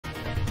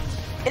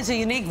It's a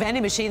unique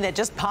vending machine that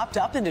just popped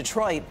up in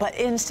Detroit, but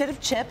instead of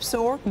chips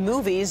or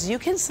movies, you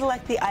can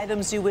select the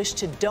items you wish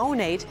to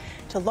donate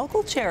to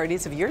local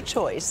charities of your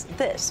choice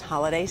this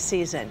holiday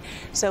season.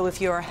 So if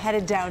you're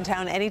headed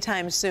downtown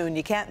anytime soon,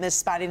 you can't miss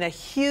spotting a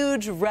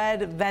huge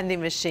red vending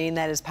machine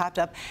that has popped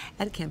up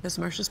at Campus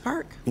Martius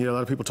Park. Yeah, a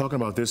lot of people talking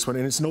about this one,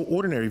 and it's no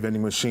ordinary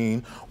vending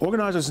machine.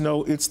 Organizers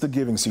know it's the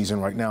giving season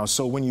right now,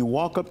 so when you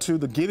walk up to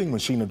the giving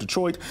machine of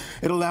Detroit,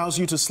 it allows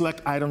you to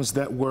select items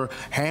that were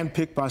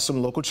handpicked by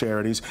some local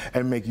charities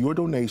and make your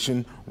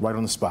donation right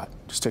on the spot.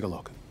 Just take a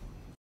look.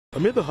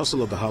 Amid the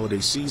hustle of the holiday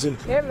season,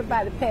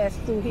 everybody passed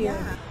through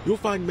here. You'll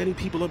find many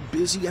people are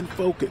busy and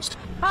focused.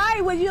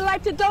 Hi, would you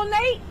like to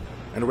donate?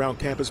 And around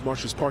Campus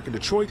Martius Park in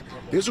Detroit,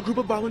 there's a group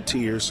of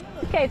volunteers.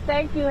 Okay,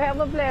 thank you.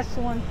 Have a blessed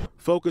one.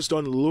 Focused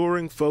on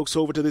luring folks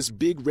over to this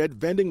big red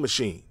vending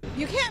machine.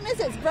 You can't miss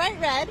it. It's bright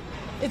red.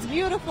 It's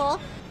beautiful.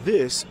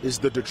 This is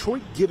the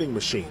Detroit Giving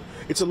Machine.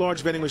 It's a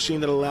large vending machine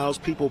that allows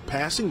people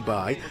passing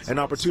by an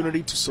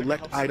opportunity to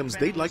select items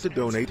they'd like to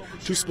donate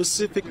to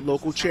specific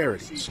local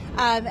charities.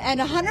 And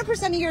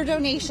 100% of your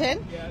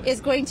donation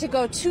is going to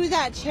go to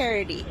that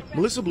charity.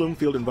 Melissa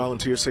Bloomfield and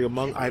volunteers say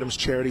among items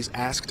charities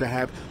ask to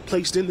have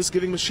placed in this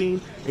giving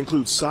machine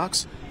include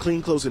socks,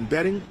 clean clothes and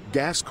bedding,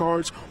 gas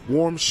cards,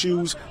 warm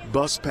shoes,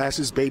 bus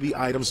passes, baby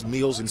items,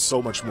 meals, and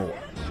so much more.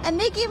 And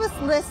they gave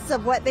us lists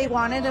of what they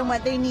wanted and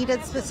what they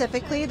needed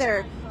specifically,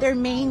 their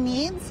main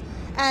needs.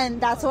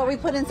 And that's what we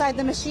put inside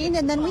the machine.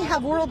 And then we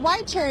have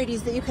worldwide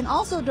charities that you can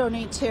also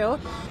donate to.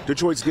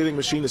 Detroit's Giving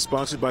Machine is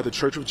sponsored by the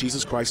Church of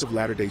Jesus Christ of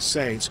Latter-day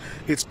Saints.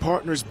 Its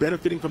partners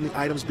benefiting from the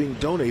items being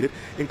donated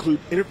include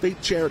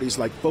interfaith charities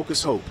like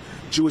Focus Hope,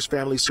 Jewish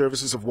Family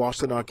Services of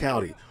Washtenaw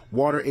County,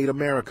 Water Aid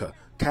America,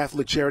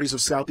 Catholic Charities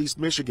of Southeast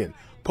Michigan,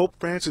 Pope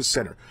Francis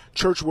Center,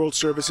 Church World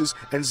Services,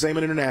 and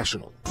Zaman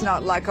International. It's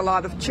not like a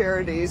lot of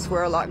charities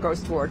where a lot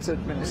goes towards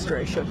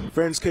administration.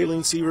 Friends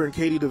Kayleen Seaver and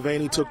Katie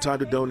Devaney took time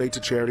to donate to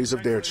charities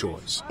of their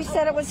choice. We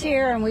said it was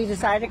here, and we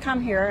decided to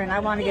come here, and I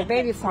want to get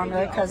baby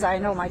formula because I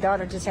know my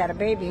daughter just had a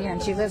baby,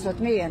 and she lives with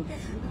me, and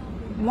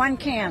one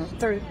can,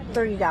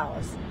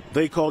 $30.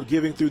 They called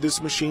giving through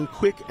this machine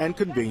quick and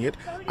convenient.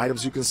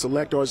 Items you can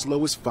select are as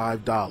low as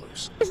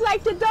 $5. Would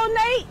like to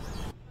donate?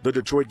 The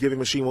Detroit Giving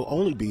Machine will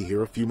only be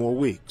here a few more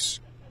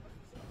weeks.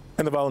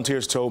 And the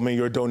volunteers told me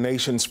your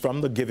donations from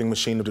the Giving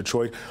Machine of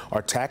Detroit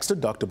are tax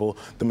deductible.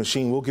 The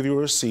machine will give you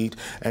a receipt,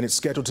 and it's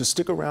scheduled to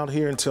stick around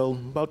here until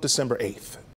about December 8th.